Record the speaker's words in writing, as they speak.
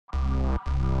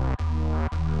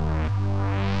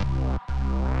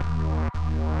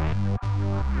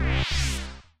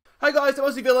Hi guys, I'm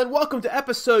Aussie Villain. Welcome to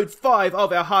episode 5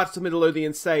 of our Hearts of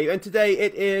Midlothian save, and today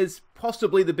it is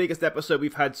possibly the biggest episode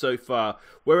we've had so far.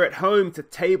 We're at home to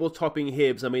table-topping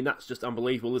Hibs. I mean, that's just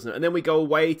unbelievable, isn't it? And then we go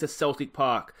away to Celtic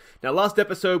Park. Now, last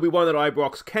episode we won at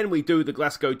Ibrox. Can we do the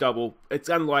Glasgow double? It's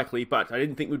unlikely, but I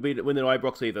didn't think we'd win at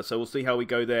Ibrox either, so we'll see how we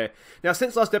go there. Now,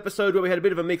 since last episode where we had a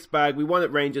bit of a mixed bag, we won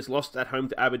at Rangers, lost at home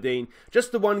to Aberdeen.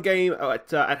 Just the one game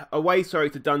away to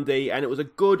Dundee, and it was a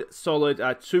good, solid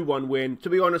 2-1 win.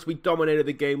 To be honest, we dominated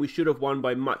the game. We should have won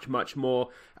by much, much more.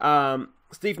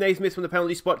 Steve Naismith from the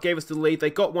penalty spot gave us the lead. They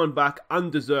got one back,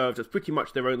 undeserved. It's pretty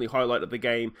much their only highlight of the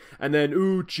game. And then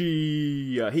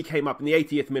Uchi, he came up in the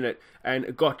 80th minute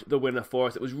and got the winner for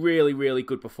us. It was really, really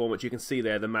good performance. You can see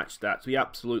there the match stats. We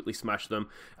absolutely smashed them.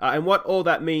 And what all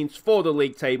that means for the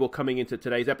league table coming into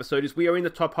today's episode is we are in the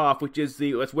top half, which is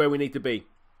that's where we need to be.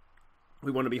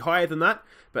 We want to be higher than that,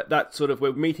 but that's sort of,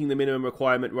 we're meeting the minimum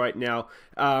requirement right now.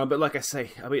 But like I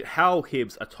say, I mean, how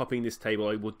Hibs are topping this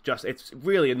table, it's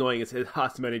really annoying as a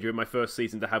Hearts manager in my first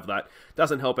season to have that.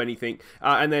 Doesn't help anything.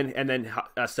 And then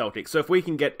Celtic. So if we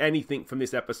can get anything from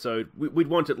this episode, we'd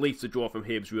want at least a draw from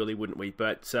Hibs, really, wouldn't we?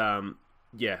 But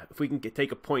yeah, if we can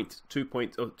take a point, 2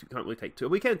 points, or can't really take two.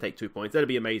 We can take 2 points. That'd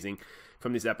be amazing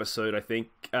from this episode, I think.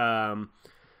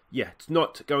 Yeah, it's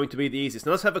not going to be the easiest.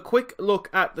 Now let's have a quick look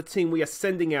at the team we are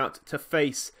sending out to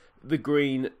face the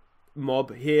green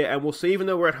mob here. And we'll see, even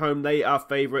though we're at home, they are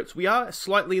favourites. We are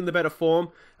slightly in the better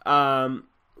form,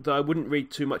 though I wouldn't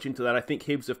read too much into that. I think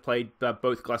Hibs have played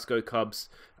both Glasgow Cubs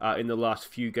in the last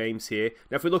few games here.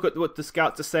 Now, if we look at what the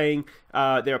scouts are saying,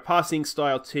 they're a passing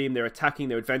style team. They're attacking.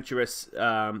 They're adventurous.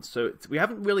 So we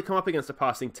haven't really come up against a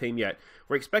passing team yet.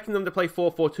 We're expecting them to play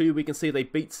 4-4-2. We can see they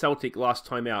beat Celtic last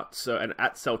time out, and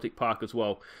at Celtic Park as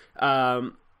well.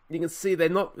 You can see there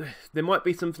might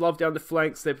be some love down the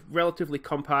flanks. They're relatively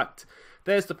compact.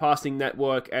 There's the passing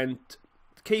network, and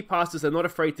key passes are not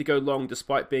afraid to go long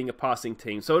despite being a passing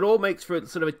team. So it all makes for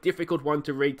sort of a difficult one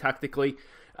to read tactically.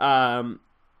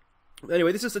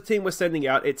 Anyway, this is the team we're sending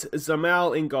out. It's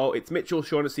Zamal in goal. It's Mitchell,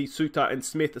 Shaughnessy, Suter, and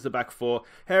Smith as a back four.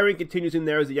 Herring continues in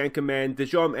there as the anchor man. De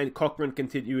Jong and Cochrane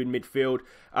continue in midfield.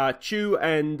 Chu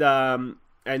and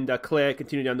Claire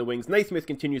continue down the wings. Naismith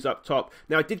continues up top.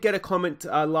 Now, I did get a comment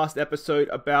last episode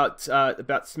about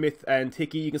Smith and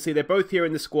Hickey. You can see they're both here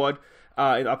in the squad,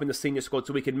 up in the senior squad,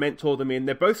 so we can mentor them in.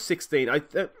 They're both 16.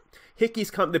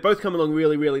 They're both coming along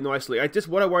really, really nicely.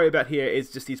 What I worry about here is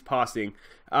just his passing.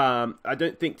 I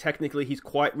don't think technically he's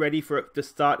quite ready for it to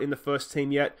start in the first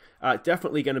team yet.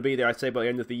 Definitely going to be there, I'd say, by the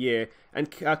end of the year.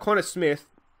 And Connor Smith,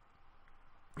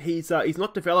 he's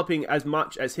not developing as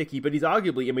much as Hickey, but he's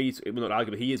arguably, I mean, not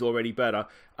arguably, he is already better.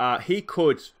 He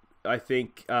could, I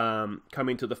think, come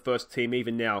into the first team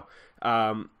even now.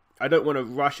 I don't want to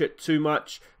rush it too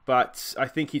much, but I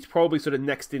think he's probably sort of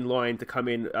next in line to come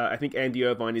in. I think Andy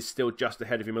Irvine is still just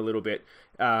ahead of him a little bit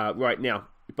right now.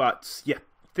 But yeah,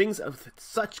 things of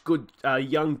such good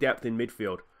young depth in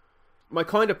midfield. My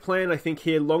kind of plan, I think,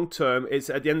 here long term is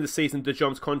at the end of the season, De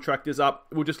Jong's contract is up.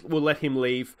 We'll let him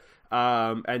leave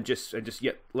and just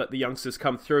let the youngsters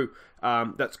come through.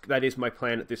 That is my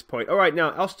plan at this point. All right,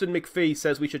 now Alston McPhee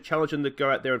says we should challenge them to go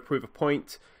out there and prove a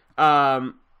point.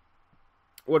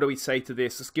 What do we say to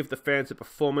this? Let's give the fans a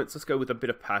performance. Let's go with a bit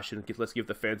of passion. Let's give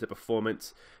the fans a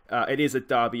performance. It is a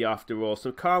derby after all.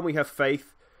 So calm, we have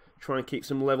faith. Try and keep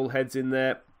some level heads in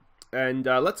there. And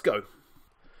let's go.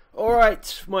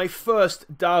 Alright, my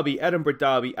first derby, Edinburgh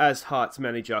derby, as Hearts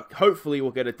manager. Hopefully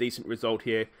we'll get a decent result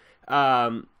here.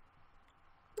 Yeah,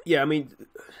 I mean,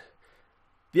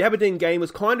 the Aberdeen game was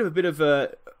kind of a bit of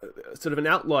a sort of an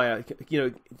outlier,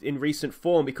 in recent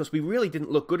form, because we really didn't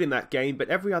look good in that game, but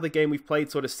every other game we've played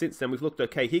sort of since then, we've looked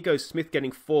okay. Here goes Smith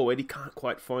getting forward. He can't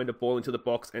quite find a ball into the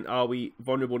box, and are we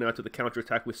vulnerable now to the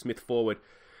counter-attack with Smith forward?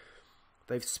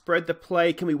 They've spread the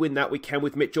play. Can we win that? We can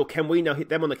with Mitchell. Can we now hit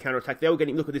them on the counter-attack? They're all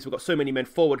getting, look at this, we've got so many men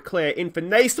forward. Claire in for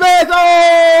Naismith.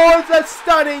 Oh, it's a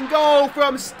stunning goal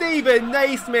from Stephen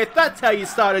Naismith. That's how you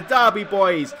start a derby,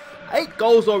 boys. 8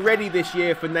 goals already this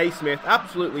year for Naismith.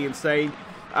 Absolutely insane.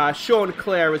 Sean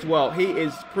Clare as well. He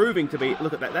is proving to be,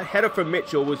 look at that. That header from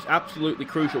Mitchell was absolutely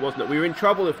crucial, wasn't it? We were in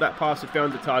trouble if that pass had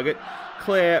found the target.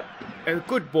 Clare, a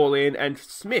good ball in, and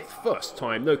Smith, first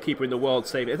time, no keeper in the world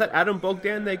saving it. Is that Adam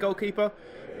Bogdan, their goalkeeper?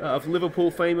 Of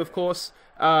Liverpool fame, of course.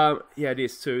 Yeah, it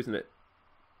is too, isn't it?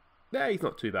 Yeah, he's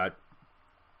not too bad.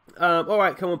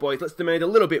 Alright, come on, boys. Let's demand a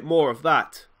little bit more of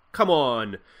that. Come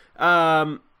on.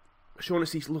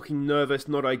 Shaughnessy's looking nervous,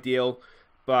 not ideal,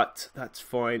 but that's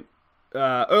fine.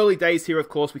 Early days here, of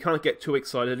course. We can't get too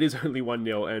excited. It is only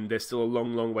 1-0, and there's still a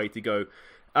long, long way to go.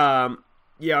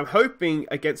 Yeah, I'm hoping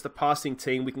against the passing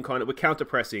team we're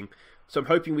counter-pressing. So I'm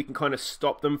hoping we can kind of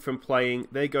stop them from playing.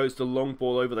 There goes the long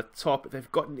ball over the top. They've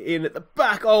gotten in at the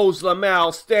back. Oh,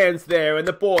 Lamal stands there, and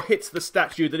the ball hits the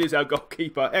statue that is our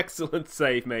goalkeeper. Excellent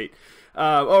save, mate.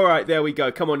 All right, there we go.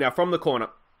 Come on now, from the corner.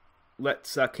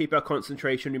 Let's keep our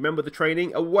concentration. Remember the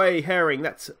training. Away, Herring.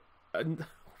 That's a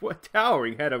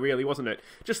towering header, really, wasn't it?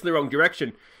 Just the wrong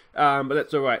direction. But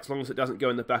that's all right. As long as it doesn't go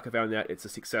in the back of our net, it's a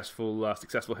successful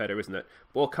header, isn't it?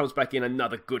 Ball comes back in.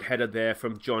 Another good header there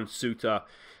from John Suter.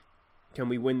 Can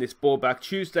we win this ball back?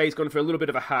 Tuesday's gone for a little bit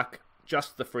of a hack.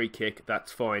 Just the free kick. That's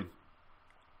fine.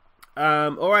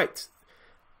 All right.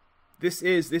 This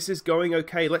is going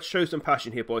okay. Let's show some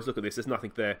passion here, boys. Look at this. There's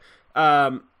nothing there.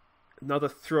 Another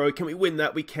throw. Can we win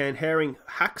that? We can. Herring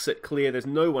hacks it clear. There's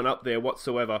no one up there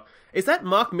whatsoever. Is that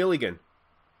Mark Milligan?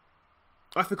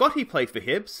 I forgot he played for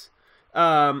Hibs.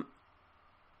 Of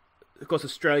course,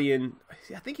 Australian.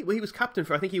 I think he was captain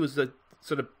for. I think he was the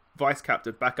sort of vice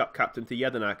captain, backup captain to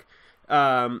Jedinak.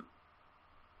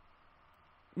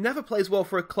 Never plays well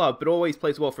for a club, but always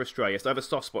plays well for Australia. So I have a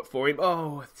soft spot for him.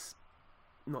 Oh, it's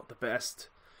not the best.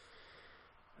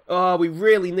 Oh, we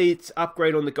really need to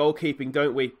upgrade on the goalkeeping,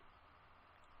 don't we?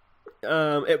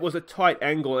 It was a tight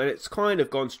angle, and it's kind of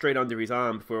gone straight under his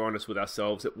arm, if we're honest with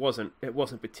ourselves. It wasn't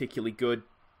particularly good.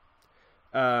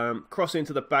 Cross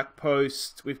into the back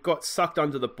post. We've got sucked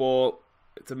under the ball.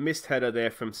 It's a missed header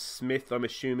there from Smith, I'm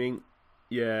assuming.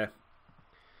 Yeah.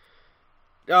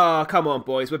 Oh, come on,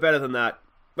 boys. We're better than that.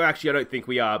 Well, actually, I don't think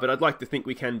we are, but I'd like to think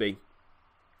we can be.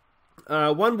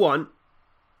 1-1.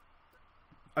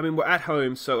 I mean, we're at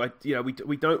home, so we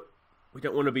don't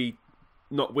want to be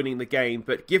not winning the game.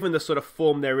 But given the sort of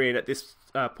form they're in at this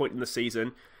point in the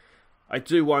season, I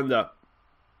do wonder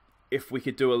if we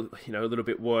could do a little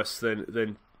bit worse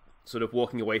than sort of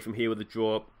walking away from here with a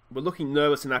draw. We're looking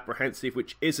nervous and apprehensive,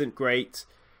 which isn't great.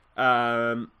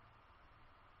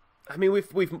 I mean,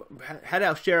 we've had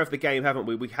our share of the game, haven't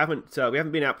we? We haven't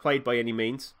been outplayed by any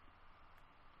means.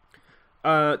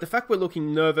 The fact we're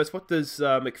looking nervous. What does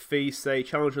McPhee say?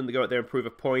 Challenge them to go out there and prove a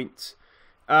point.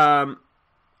 I'm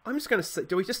just going to say,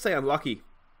 do we just say unlucky?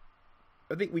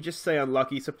 I think we just say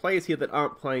unlucky. So players here that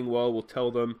aren't playing well, we'll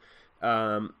tell them.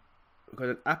 We've got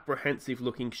an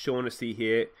apprehensive-looking Shaughnessy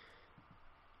here.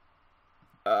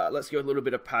 Let's go with a little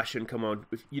bit of passion. Come on.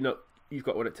 You've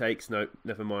got what it takes. No,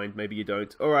 never mind. Maybe you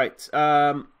don't. All right.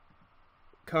 Calm.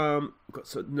 We've got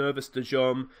some nervous De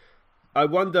Jong. I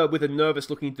wonder, with a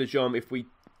nervous-looking De Jong, if we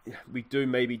do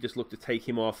maybe just look to take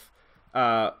him off.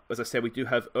 As I said, we do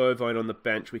have Irvine on the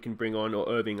bench we can bring on, or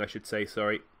Irving, I should say,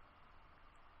 sorry.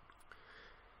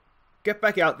 Get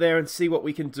back out there and see what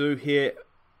we can do here.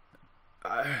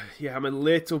 Yeah, I'm a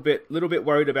little bit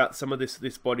worried about some of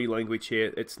this body language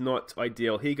here. It's not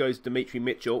ideal. Here goes Dimitri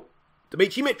Mitchell.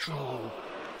 Dimitri Mitchell!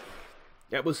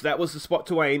 That was the spot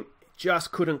to aim.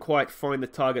 Just couldn't quite find the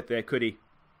target there, could he?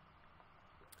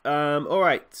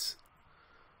 Alright.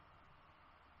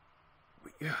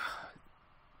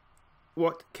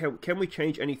 What can we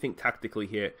change anything tactically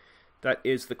here? That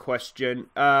is the question.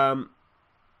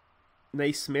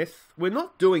 Naismith. We're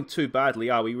not doing too badly,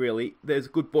 are we, really? There's a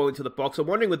good ball into the box. I'm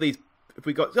wondering with these, if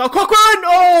we got... Oh, Cochrane!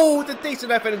 Oh, it's a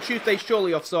decent effort, and Tuesday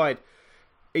surely offside.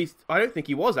 I don't think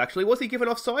he was, actually. Was he given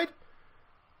offside?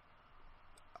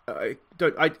 I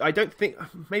don't think...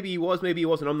 Maybe he was, maybe he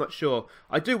wasn't. I'm not sure.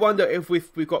 I do wonder if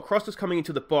we've got crosses coming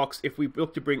into the box, if we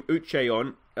look to bring Uche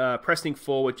on, pressing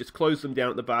forward, just close them down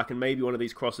at the back, and maybe one of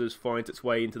these crosses finds its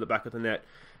way into the back of the net.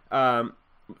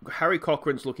 Harry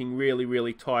Cochrane's looking really,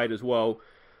 really tired as well.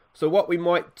 So what we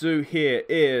might do here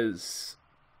is...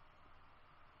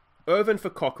 Irvine for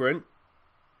Cochrane.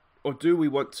 Or do we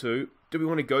want to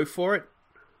go for it?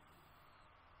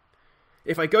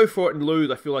 If I go for it and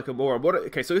lose, I feel like a moron.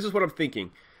 Okay, so this is what I'm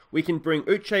thinking. We can bring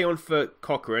Uche on for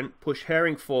Cochrane, push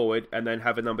Herring forward, and then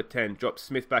have a number 10. Drop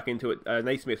Smith back into it,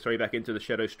 Naismith, back into the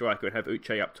shadow striker and have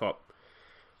Uche up top.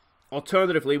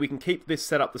 Alternatively, we can keep this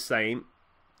setup the same.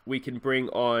 We can bring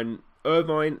on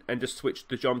Irvine and just switch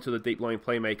De Jong to the deep line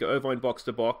playmaker. Irvine box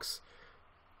to box.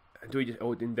 And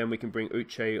then we can bring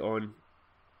Uche on.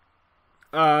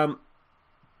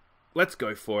 Let's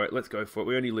go for it.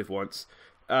 We only live once.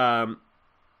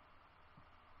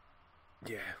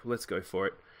 Yeah, let's go for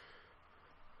it.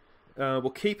 We'll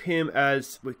keep him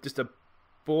as just a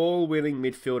ball-winning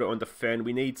midfielder on defend.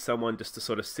 We need someone just to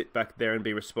sort of sit back there and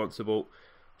be responsible.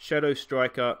 Shadow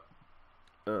striker,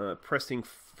 pressing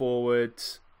forward,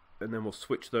 and then we'll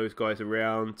switch those guys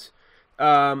around.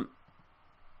 Yeah,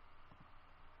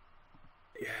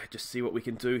 just see what we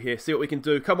can do here. See what we can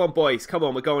do. Come on, boys. Come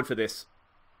on, we're going for this.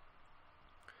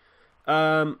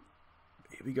 Here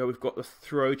we go. We've got the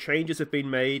throw. Changes have been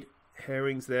made.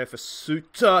 Herring's there for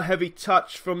Suter. Heavy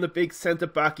touch from the big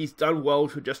centre-back. He's done well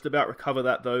to just about recover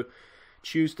that, though.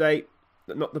 Tuesday,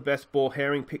 not the best ball.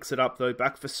 Herring picks it up, though.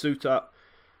 Back for Suter.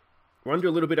 We're under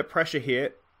a little bit of pressure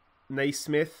here.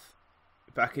 Naismith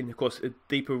back in, of course, a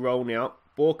deeper role now.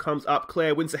 Ball comes up.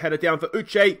 Claire wins the header down for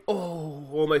Uche. Oh,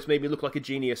 almost made me look like a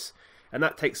genius. And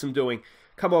that takes some doing.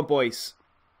 Come on, boys.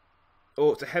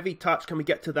 Oh, it's a heavy touch. Can we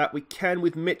get to that? We can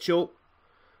with Mitchell.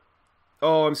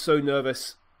 Oh, I'm so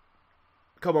nervous.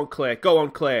 Come on, Claire. Go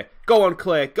on, Claire. Go on,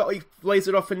 Claire. He lays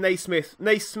it off for Naismith.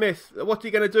 Naismith, what are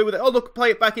you going to do with it? Oh, look,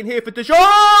 play it back in here for Deschamps.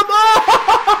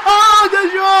 Oh,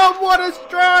 Deschamps, what a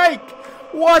strike.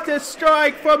 What a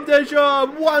strike from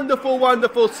Deschamps. Wonderful,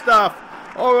 wonderful stuff.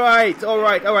 All right.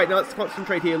 Now let's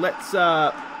concentrate here. Let's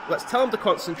tell him to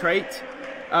concentrate.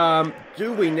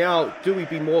 Do we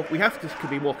be more? We have to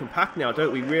be more compact now,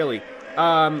 don't we? Really?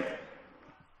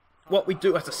 What we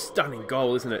do? That's a stunning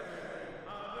goal, isn't it?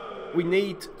 We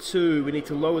need to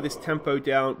lower this tempo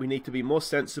down. We need to be more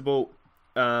sensible.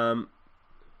 Slow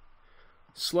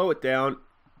it down.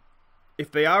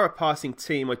 If they are a passing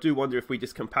team, I do wonder if we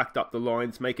just compact up the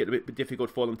lines, make it a bit difficult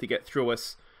for them to get through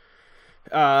us.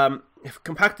 If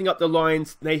compacting up the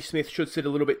lines, Naismith should sit a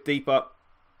little bit deeper.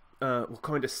 We'll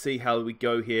kind of see how we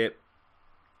go here.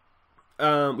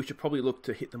 We should probably look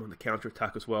to hit them on the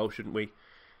counter-attack as well, shouldn't we?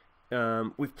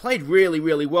 We've played really,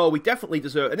 really well. We definitely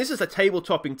deserve... And this is a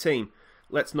table-topping team.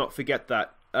 Let's not forget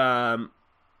that. Have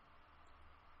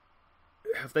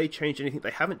they changed anything?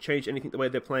 They haven't changed anything the way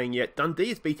they're playing yet.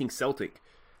 Dundee is beating Celtic.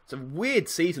 It's a weird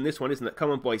season, this one, isn't it?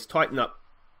 Come on, boys. Tighten up.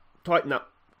 Tighten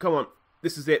up. Come on.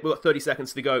 This is it. We've got 30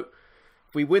 seconds to go.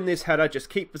 If we win this header, just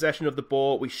keep possession of the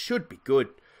ball. We should be good.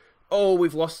 Oh,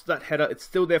 we've lost that header. It's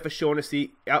still there for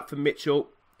Shaughnessy. Out for Mitchell.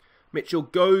 Mitchell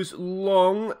goes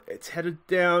long. It's headed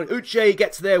down. Uche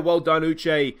gets there. Well done,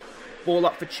 Uche. Ball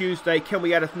up for Tuesday. Can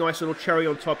we add a nice little cherry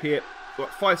on top here? We've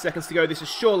got 5 seconds to go. This is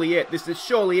surely it. This is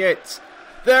surely it.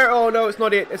 There. Oh, no, it's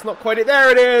not it. It's not quite it.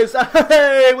 There it is.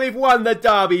 Hey, we've won the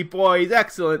derby, boys.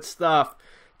 Excellent stuff.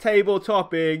 Table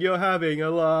topping. You're having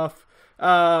a laugh.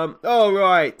 All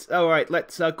right.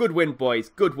 Let's, good win, boys.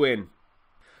 Good win.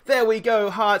 There we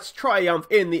go, Hearts triumph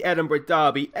in the Edinburgh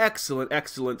derby. Excellent,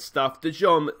 excellent stuff.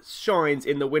 Deschamps shines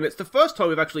in the win. It's the first time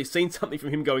we've actually seen something from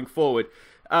him going forward.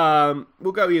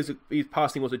 We'll go, his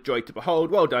passing was a joy to behold.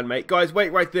 Well done, mate. Guys,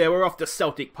 wait right there. We're off to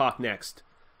Celtic Park next.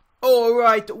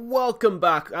 Alright, welcome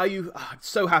back. Are you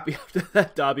so happy after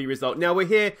that derby result? Now we're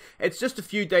here, it's just a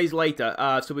few days later,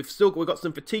 so we've got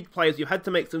some fatigued players. You had to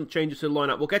make some changes to the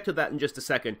lineup. We'll get to that in just a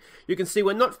second. You can see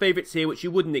we're not favourites here, which you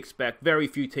wouldn't expect. Very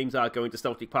few teams are going to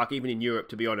Celtic Park, even in Europe,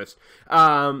 to be honest.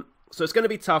 So it's going to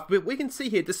be tough, but we can see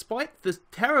here, despite the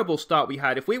terrible start we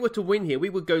had, if we were to win here, we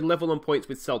would go level on points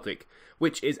with Celtic,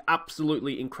 which is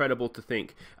absolutely incredible to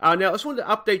think. Now, I just wanted to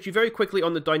update you very quickly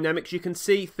on the dynamics. You can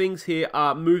see things here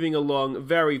are moving along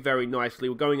very, very nicely.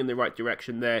 We're going in the right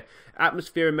direction there.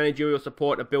 Atmosphere and managerial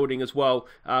support are building as well,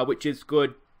 which is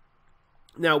good.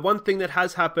 Now, one thing that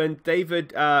has happened, David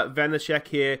Vanashek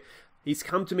here, he's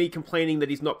come to me complaining that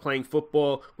he's not playing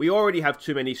football. We already have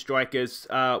too many strikers.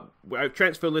 I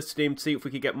transfer listed him to see if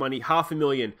we could get money.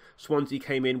 $500,000 Swansea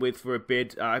came in with for a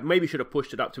bid. Maybe should have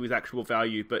pushed it up to his actual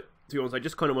value, but to be honest, I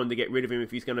just kind of wanted to get rid of him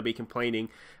if he's going to be complaining.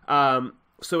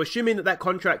 So assuming that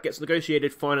contract gets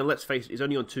negotiated fine, and let's face it, he's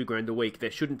only on $2,000 a week,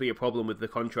 there shouldn't be a problem with the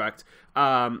contract.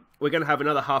 We're going to have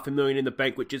another $500,000 in the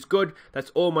bank, which is good. That's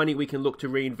all money we can look to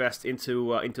reinvest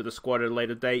into the squad at a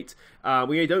later date.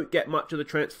 We don't get much of the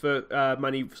transfer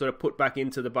money sort of put back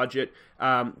into the budget,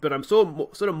 but I'm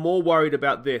sort of more worried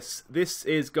about this. This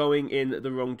is going in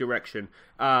the wrong direction.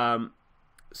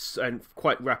 And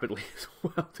quite rapidly as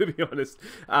well, to be honest.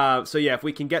 So yeah, if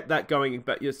we can get that going,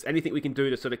 but just anything we can do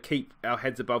to sort of keep our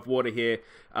heads above water here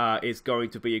is going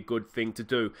to be a good thing to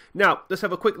do. Now, let's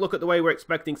have a quick look at the way we're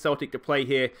expecting Celtic to play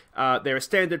here. They're a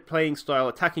standard playing style,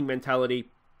 attacking mentality.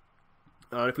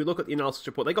 If we look at the analysis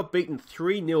report, they got beaten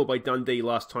 3-0 by Dundee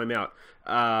last time out.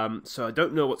 So I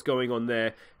don't know what's going on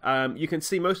there. You can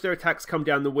see most of their attacks come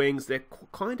down the wings. They're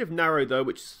kind of narrow though,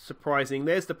 which is surprising.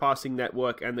 There's the passing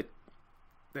network, and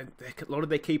a lot of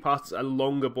their key passes are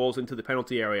longer balls into the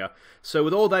penalty area. So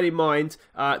with all that in mind,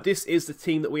 this is the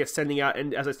team that we are sending out.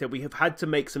 And as I said, we have had to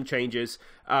make some changes.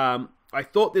 I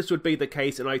thought this would be the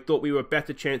case, and I thought we were a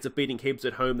better chance of beating Hibs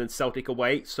at home than Celtic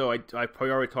away, so I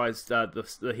prioritised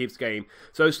the Hibs game.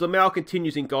 So Slamau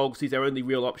continues in goal because he's our only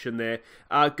real option there.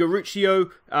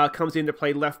 Garuccio comes in to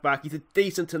play left-back. He's a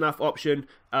decent enough option,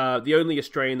 the only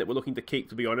Australian that we're looking to keep,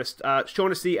 to be honest.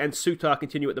 Shaughnessy and Suter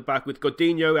continue at the back with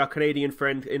Godinho, our Canadian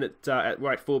friend, in at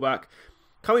right full-back.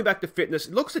 coming back to fitness,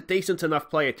 looks a decent enough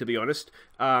player, to be honest.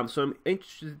 So I'm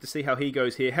interested to see how he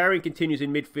goes here. Herring continues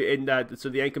in midfield, so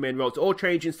the anchorman role. It's all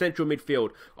change in central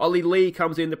midfield. Ollie Lee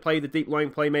comes in to play the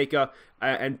deep-lying playmaker,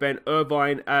 and Ben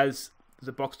Irvine as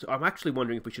the box. I'm actually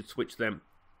wondering if we should switch them.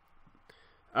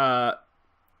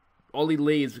 Ollie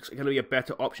Lee is going to be a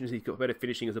better option as he's got better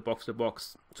finishing as a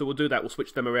box-to-box. So we'll do that. We'll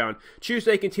switch them around.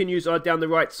 Tuesday continues down the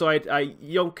right side.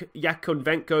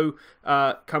 Yakonvenko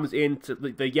comes in to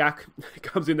the Yak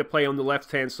comes in to play on the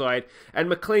left-hand side. And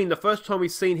McLean, the first time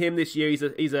we've seen him this year, he's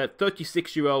a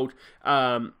 36-year-old.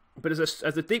 But as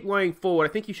a deep-lying forward,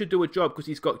 I think he should do a job because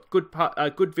he's got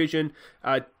good vision,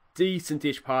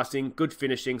 decent-ish passing, good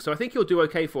finishing. So I think he'll do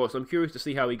okay for us. I'm curious to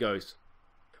see how he goes.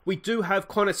 We do have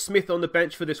Connor Smith on the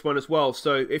bench for this one as well,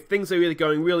 so if things are really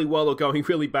going really well or going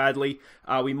really badly,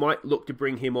 we might look to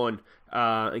bring him on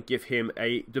and give him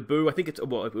a debut. I think it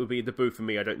will be a debut for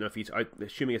me. I don't know if I'm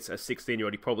assuming it's a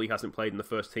 16-year-old. He probably hasn't played in the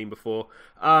first team before.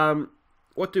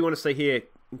 What do you want to say here?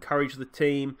 Encourage the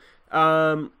team.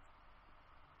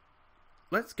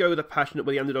 Let's go with the passionate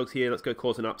with the underdogs here. Let's go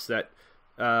cause an upset.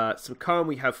 Some calm,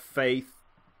 we have faith.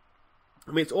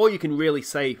 I mean, it's all you can really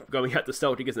say going at the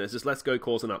Celtic, isn't it? It's just let's go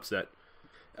cause an upset.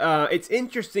 It's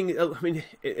interesting. I mean,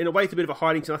 in a way, it's a bit of a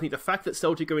hiding to nothing. The fact that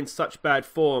Celtic are in such bad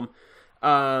form,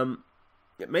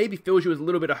 it maybe fills you with a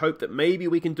little bit of hope that maybe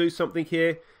we can do something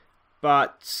here.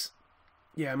 But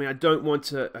yeah, I mean, I don't want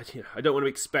to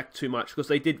expect too much because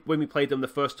they did when we played them the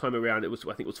first time around. I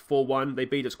think it was 4-1. They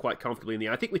beat us quite comfortably in the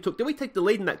end. I think did we take the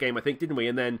lead in that game? I think didn't we?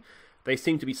 And then they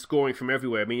seemed to be scoring from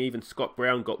everywhere. I mean, even Scott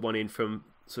Brown got one in from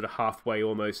sort of halfway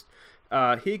almost.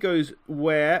 Here goes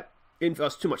Ware. In for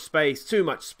us, too much space.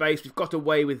 We've got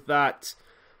away with that.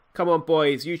 Come on,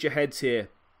 boys, use your heads here.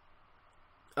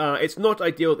 It's not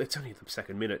ideal. It's only the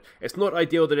second minute. It's not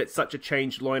ideal that it's such a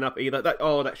changed lineup either.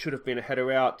 That should have been a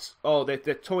header out. Oh, they're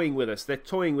toying with us. They're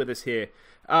toying with us here.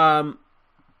 Come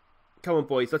on,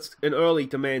 boys. Let's an early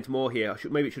demand more here.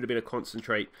 Maybe it should have been a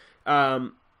concentrate.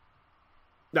 That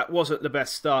wasn't the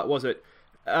best start, was it?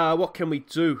 What can we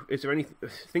do? Is there any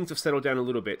things have settled down a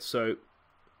little bit, so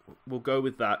we'll go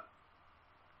with that.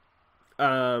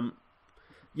 Yeah,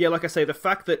 like I say, the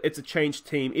fact that it's a changed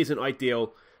team isn't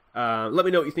ideal. Let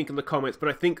me know what you think in the comments, but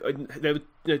I think the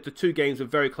two games were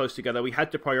very close together. We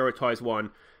had to prioritise one,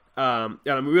 and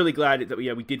I'm really glad that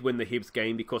we did win the Hibs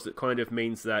game because it kind of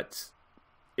means that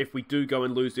if we do go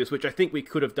and lose this, which I think we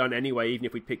could have done anyway, even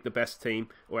if we picked the best team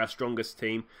or our strongest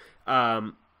team,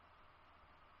 at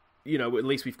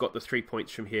least we've got the 3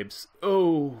 points from Hibs.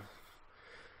 Oh.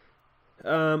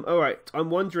 Alright,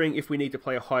 I'm wondering if we need to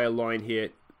play a higher line here.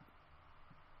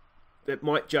 It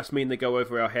might just mean they go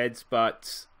over our heads,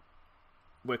 but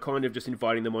we're kind of just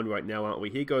inviting them on right now, aren't we?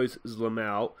 Here goes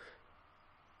Zlamal.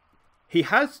 He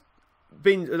has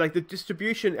been, like, the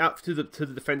distribution out to the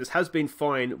defenders has been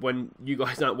fine when you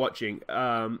guys aren't watching.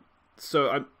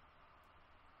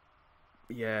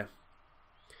 Yeah.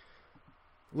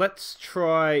 Let's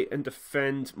try and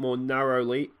defend more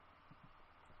narrowly.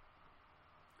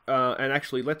 And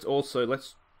actually, let's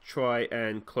try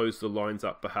and close the lines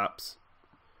up, perhaps.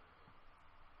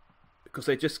 Because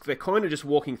they're kind of just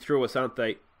walking through us, aren't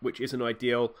they? Which isn't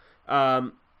ideal.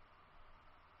 Yeah,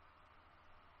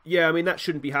 I mean, that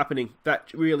shouldn't be happening.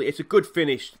 It's a good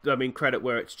finish. I mean, credit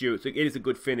where it's due. It is a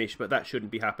good finish, but that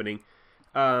shouldn't be happening.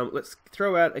 Let's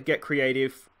throw out a get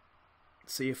creative.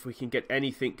 See if we can get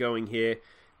anything going here.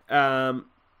 Yeah,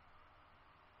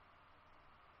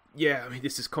 I mean,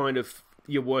 this is kind of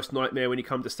your worst nightmare when you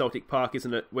come to Celtic Park,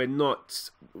 isn't it? We're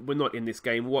not in this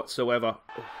game whatsoever.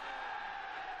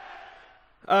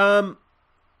 Yeah,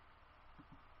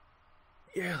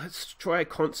 let's try to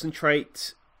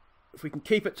concentrate. If we can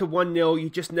keep it to 1-0, you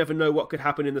just never know what could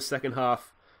happen in the second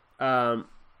half. I've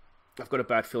got a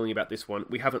bad feeling about this one.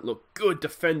 We haven't looked good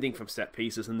defending from set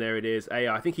pieces, and there it is.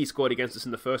 I think he scored against us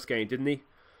in the first game, didn't he?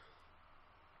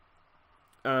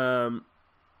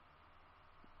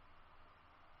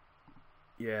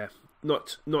 Yeah,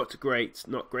 not great.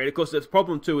 Of course, the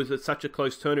problem too is it's such a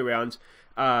close turnaround.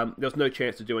 There's no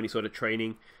chance to do any sort of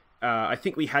training. I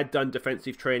think we had done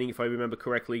defensive training, if I remember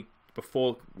correctly,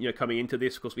 before coming into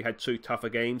this, because we had 2 tougher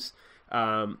games.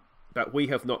 But we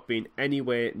have not been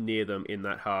anywhere near them in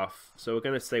that half. So we're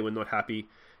going to say we're not happy.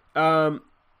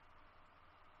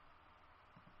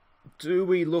 Do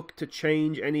we look to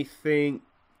change anything?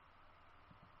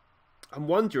 I'm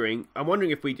wondering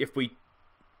if we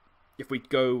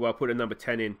go put a number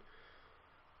 10 in.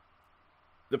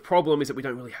 The problem is that we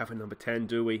don't really have a number 10,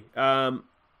 do we?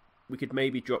 We could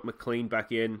maybe drop McLean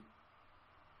back in.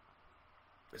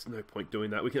 There's no point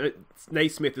doing that.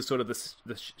 Naismith is sort of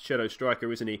the shadow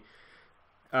striker, isn't he?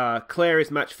 Claire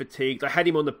is match fatigued. I had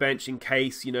him on the bench in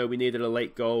case, you know, we needed a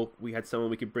late goal. We had someone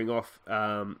we could bring off.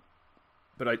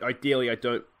 But ideally, I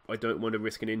don't want to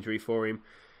risk an injury for him.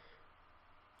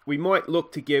 We might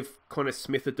look to give Connor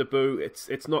Smith a debut.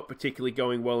 It's not particularly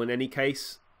going well in any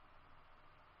case.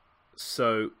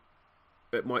 So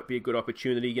it might be a good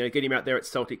opportunity. You know, get him out there at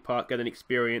Celtic Park, get an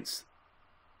experience.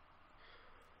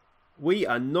 We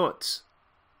are not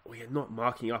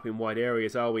marking up in wide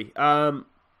areas, are we?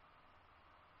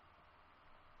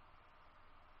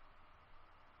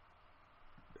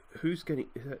 Who's getting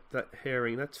that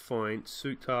Herring? That's fine.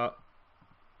 Sutar,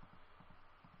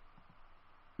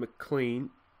 McLean.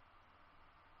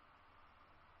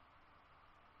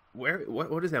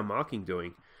 What is our marking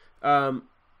doing?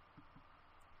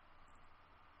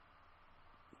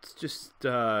 It's just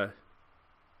we're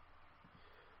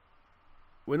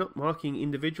not marking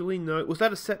individually. No, was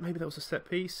that a set? Maybe that was a set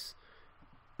piece.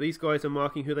 These guys are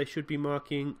marking who they should be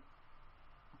marking.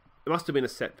 It must have been a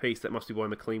set piece. That must be why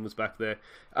McLean was back there.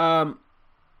 All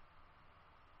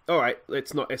right,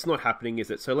 it's not happening,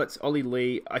 is it? So let's Ollie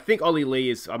Lee. I think Ollie Lee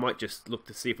is. I might just look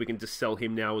to see if we can just sell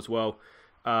him now as well.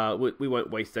 We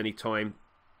won't waste any time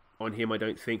on him. I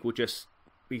don't think we'll just.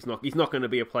 He's not going to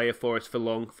be a player for us for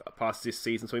long past this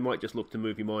season. So we might just look to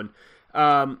move him on.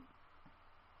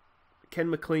 Can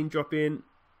McLean drop in?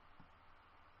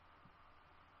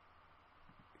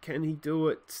 Can he do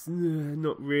it?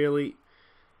 Not really.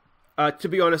 To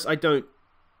be honest, I don't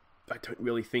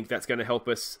really think that's going to help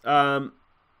us.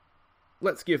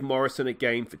 Let's give Morrison a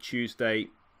game for Tuesday.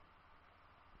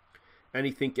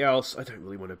 Anything else? I don't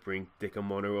really want to bring Dick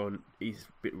Amona on. He's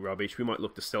a bit rubbish. We might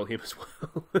look to sell him as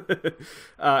well.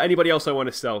 Anybody else I want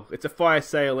to sell? It's a fire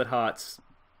sale at Hearts.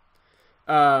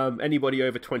 Anybody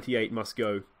over 28 must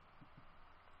go.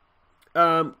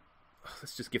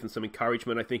 Let's just give them some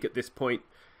encouragement, I think, at this point.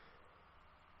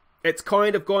 It's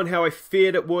kind of gone how I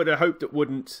feared it would. I hoped it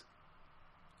wouldn't.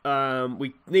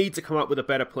 We need to come up with a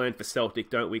better plan for Celtic,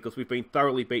 don't we? Because we've been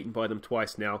thoroughly beaten by them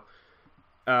twice now.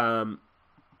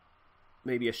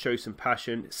 Maybe show some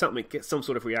passion. Something, get some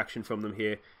sort of reaction from them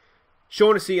here.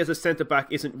 Shaughnessy as a centre-back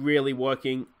isn't really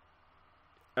working.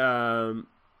 But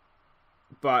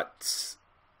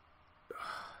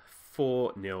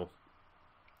 4-0.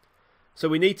 So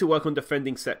we need to work on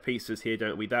defending set pieces here,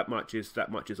 don't we? That much is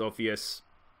obvious.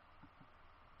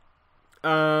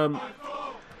 Irving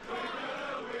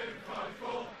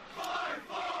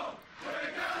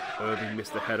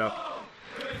missed the header.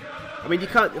 I mean, you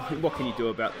can't. What can you do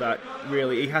about that?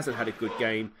 Really, he hasn't had a good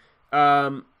game.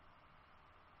 Yeah,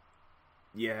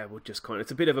 we'll just kind of.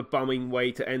 It's a bit of a bumming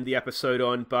way to end the episode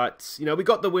on, but you know, we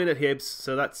got the win at Hibs,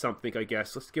 so that's something, I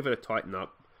guess. Let's give it a tighten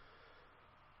up.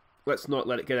 Let's not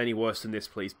let it get any worse than this,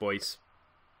 please, boys.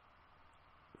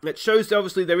 It shows,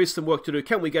 obviously, there is some work to do.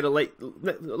 Can we get a late...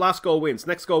 Last goal wins.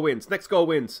 Next goal wins. Next goal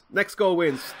wins. Next goal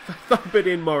wins. Thump it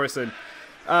in, Morrison.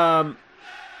 I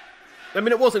mean,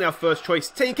 it wasn't our first choice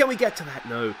team. Can we get to that?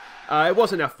 No. It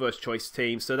wasn't our first choice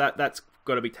team, so that's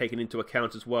got to be taken into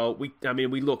account as well. I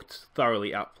mean, we looked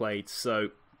thoroughly outplayed, so...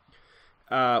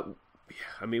 I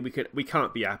mean, we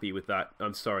can't be happy with that.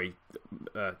 I'm sorry,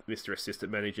 Mr.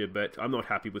 Assistant Manager, but I'm not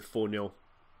happy with 4-0.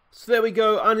 So there we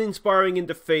go, uninspiring in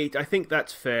defeat. I think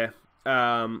that's fair.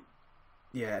 Yeah,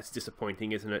 it's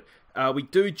disappointing, isn't it? We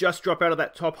do just drop out of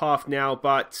that top half now,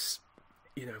 but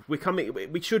you know, we're coming.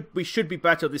 We should be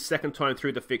better this second time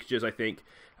through the fixtures, I think.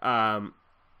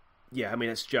 Yeah, I mean,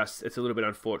 it's a little bit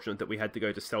unfortunate that we had to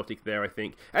go to Celtic there, I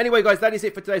think. Anyway, guys, that is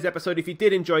it for today's episode. If you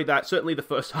did enjoy that, certainly the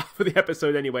first half of the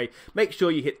episode anyway, make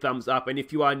sure you hit thumbs up. And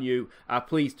if you are new,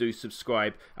 please do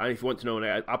subscribe. And if you want to know when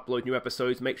I upload new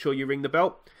episodes, make sure you ring the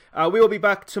bell. We will be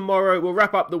back tomorrow. We'll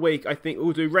wrap up the week. I think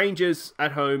we'll do Rangers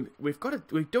at home. We're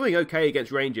doing okay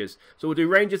against Rangers. So we'll do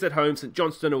Rangers at home, St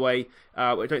Johnstone away.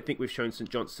 I don't think we've shown St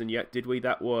Johnstone yet, did we?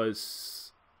 That was...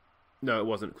 No, it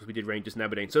wasn't, because we did Rangers and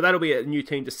Aberdeen. So that'll be a new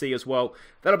team to see as well.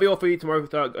 That'll be all for you tomorrow.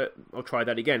 I'll try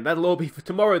that again. That'll all be for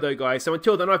tomorrow, though, guys. So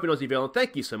until then, I've been Aussie Villain.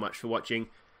 Thank you so much for watching.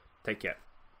 Take care.